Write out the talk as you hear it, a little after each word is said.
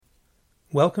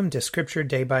Welcome to Scripture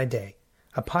Day by Day,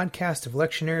 a podcast of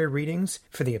lectionary readings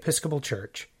for the Episcopal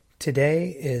Church. Today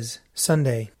is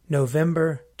Sunday,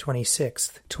 November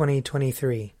 26th,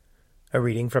 2023, a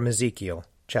reading from Ezekiel,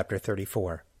 chapter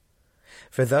 34.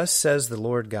 For thus says the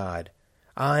Lord God,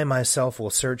 I myself will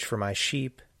search for my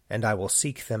sheep, and I will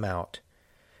seek them out.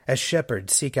 As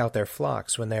shepherds seek out their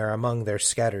flocks when they are among their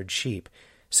scattered sheep,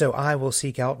 so I will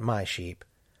seek out my sheep.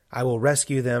 I will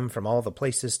rescue them from all the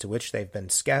places to which they've been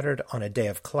scattered on a day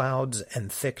of clouds and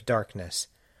thick darkness.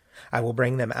 I will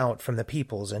bring them out from the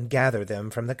peoples and gather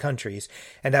them from the countries,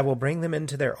 and I will bring them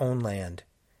into their own land.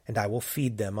 And I will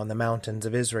feed them on the mountains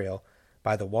of Israel,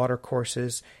 by the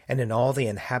watercourses, and in all the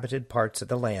inhabited parts of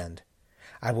the land.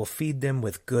 I will feed them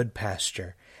with good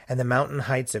pasture, and the mountain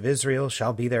heights of Israel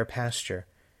shall be their pasture.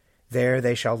 There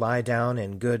they shall lie down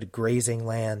in good grazing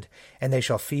land, and they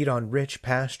shall feed on rich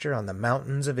pasture on the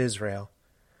mountains of Israel.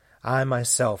 I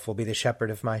myself will be the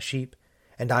shepherd of my sheep,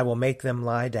 and I will make them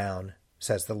lie down,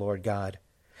 says the Lord God.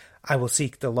 I will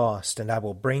seek the lost, and I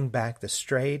will bring back the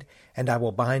strayed, and I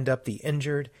will bind up the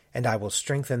injured, and I will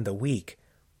strengthen the weak,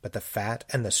 but the fat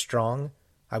and the strong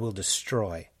I will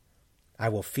destroy. I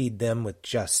will feed them with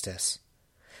justice.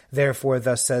 Therefore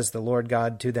thus says the Lord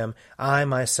God to them, I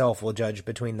myself will judge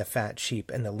between the fat sheep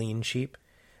and the lean sheep.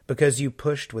 Because you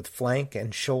pushed with flank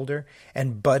and shoulder,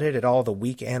 and butted at all the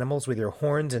weak animals with your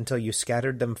horns until you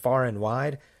scattered them far and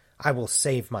wide, I will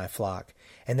save my flock,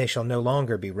 and they shall no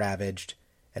longer be ravaged,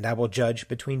 and I will judge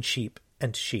between sheep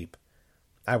and sheep.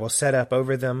 I will set up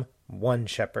over them one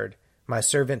shepherd, my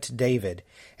servant David,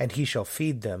 and he shall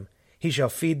feed them. He shall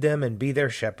feed them and be their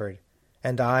shepherd.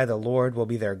 And I, the Lord, will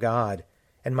be their God,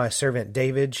 and my servant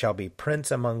David shall be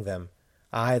prince among them.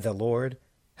 I, the Lord,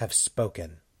 have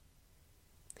spoken.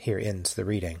 Here ends the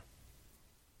reading.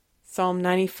 Psalm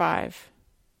 95.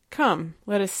 Come,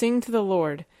 let us sing to the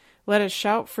Lord. Let us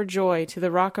shout for joy to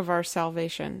the rock of our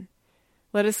salvation.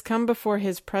 Let us come before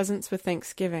his presence with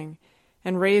thanksgiving,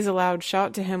 and raise a loud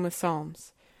shout to him with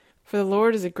psalms. For the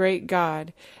Lord is a great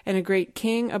God, and a great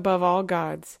King above all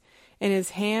gods. In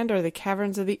his hand are the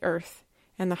caverns of the earth,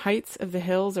 and the heights of the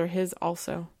hills are his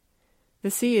also. The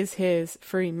sea is his,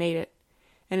 for he made it,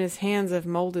 and his hands have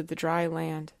molded the dry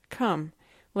land. Come,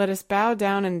 let us bow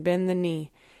down and bend the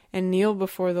knee, and kneel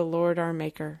before the Lord our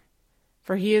Maker.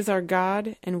 For he is our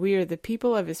God, and we are the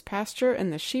people of his pasture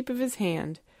and the sheep of his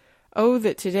hand. Oh,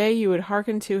 that today you would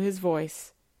hearken to his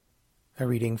voice. A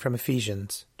reading from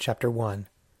Ephesians, chapter 1.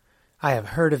 I have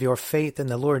heard of your faith in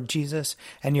the Lord Jesus,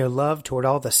 and your love toward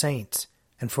all the saints.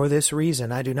 And for this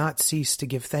reason I do not cease to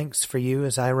give thanks for you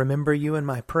as I remember you in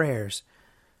my prayers.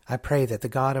 I pray that the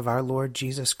God of our Lord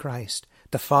Jesus Christ,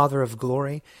 the Father of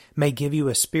glory, may give you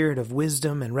a spirit of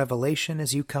wisdom and revelation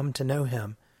as you come to know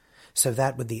him, so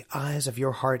that with the eyes of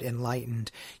your heart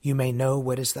enlightened you may know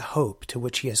what is the hope to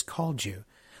which he has called you,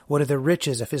 what are the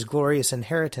riches of his glorious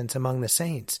inheritance among the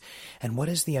saints, and what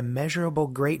is the immeasurable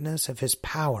greatness of his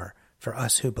power for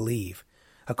us who believe,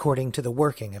 according to the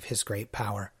working of his great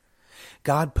power.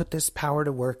 God put this power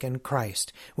to work in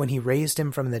Christ when he raised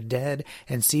him from the dead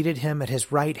and seated him at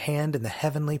his right hand in the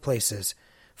heavenly places,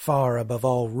 far above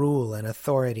all rule and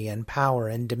authority and power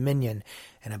and dominion,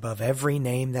 and above every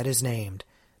name that is named,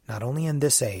 not only in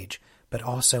this age, but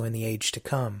also in the age to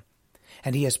come.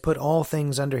 And he has put all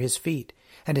things under his feet,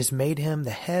 and has made him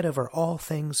the head over all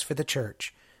things for the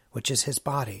church, which is his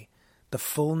body, the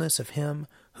fullness of him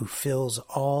who fills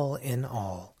all in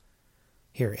all.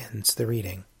 Here ends the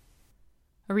reading.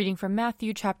 A reading from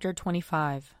Matthew chapter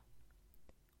 25.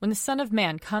 When the Son of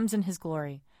Man comes in his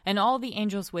glory, and all the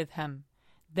angels with him,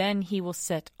 then he will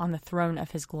sit on the throne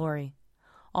of his glory.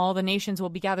 All the nations will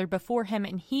be gathered before him,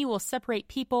 and he will separate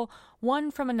people one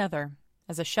from another,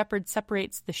 as a shepherd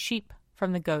separates the sheep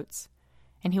from the goats.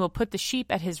 And he will put the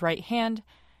sheep at his right hand,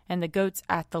 and the goats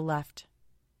at the left.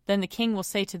 Then the king will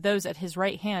say to those at his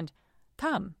right hand,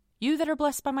 Come, you that are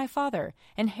blessed by my Father,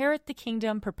 inherit the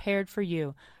kingdom prepared for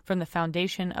you from the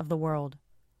foundation of the world.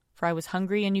 For I was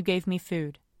hungry, and you gave me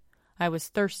food. I was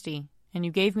thirsty, and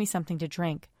you gave me something to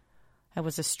drink. I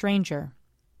was a stranger,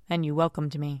 and you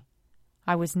welcomed me.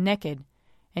 I was naked,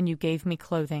 and you gave me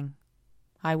clothing.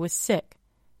 I was sick,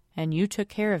 and you took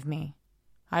care of me.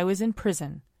 I was in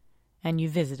prison, and you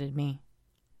visited me.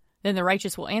 Then the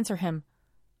righteous will answer him,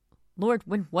 Lord,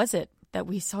 when was it that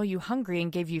we saw you hungry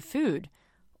and gave you food,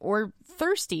 or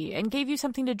thirsty and gave you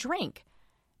something to drink?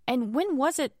 And when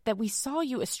was it that we saw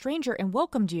you a stranger and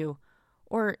welcomed you,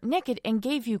 or naked and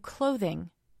gave you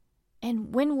clothing?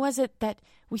 And when was it that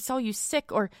we saw you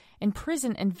sick or in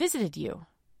prison and visited you?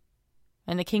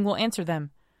 And the king will answer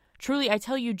them, Truly I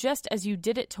tell you, just as you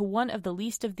did it to one of the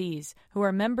least of these, who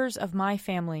are members of my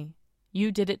family,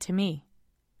 you did it to me.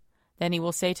 Then he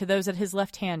will say to those at his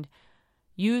left hand,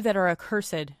 You that are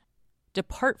accursed,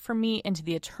 depart from me into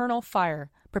the eternal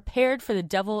fire, prepared for the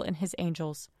devil and his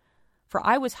angels. For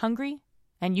I was hungry,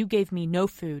 and you gave me no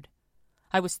food.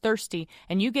 I was thirsty,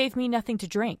 and you gave me nothing to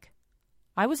drink.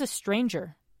 I was a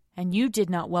stranger, and you did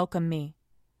not welcome me.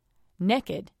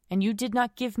 Naked, and you did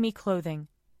not give me clothing.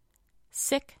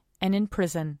 Sick and in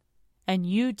prison, and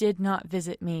you did not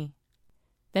visit me.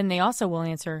 Then they also will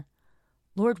answer,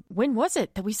 Lord, when was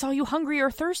it that we saw you hungry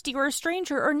or thirsty or a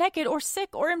stranger or naked or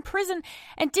sick or in prison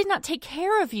and did not take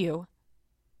care of you?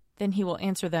 Then he will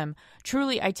answer them,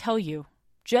 Truly I tell you,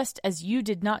 just as you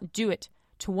did not do it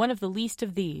to one of the least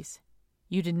of these,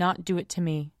 you did not do it to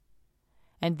me.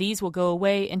 And these will go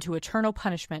away into eternal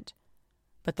punishment,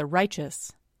 but the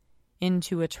righteous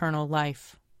into eternal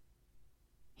life.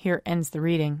 Here ends the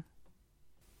reading.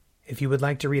 If you would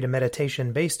like to read a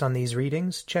meditation based on these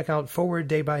readings, check out Forward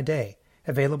Day by Day,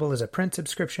 available as a print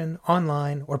subscription,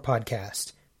 online, or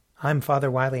podcast. I'm Father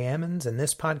Wiley Ammons, and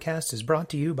this podcast is brought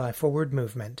to you by Forward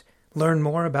Movement. Learn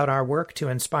more about our work to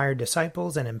inspire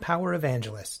disciples and empower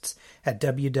evangelists at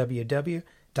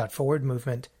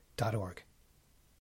www.forwardmovement.org.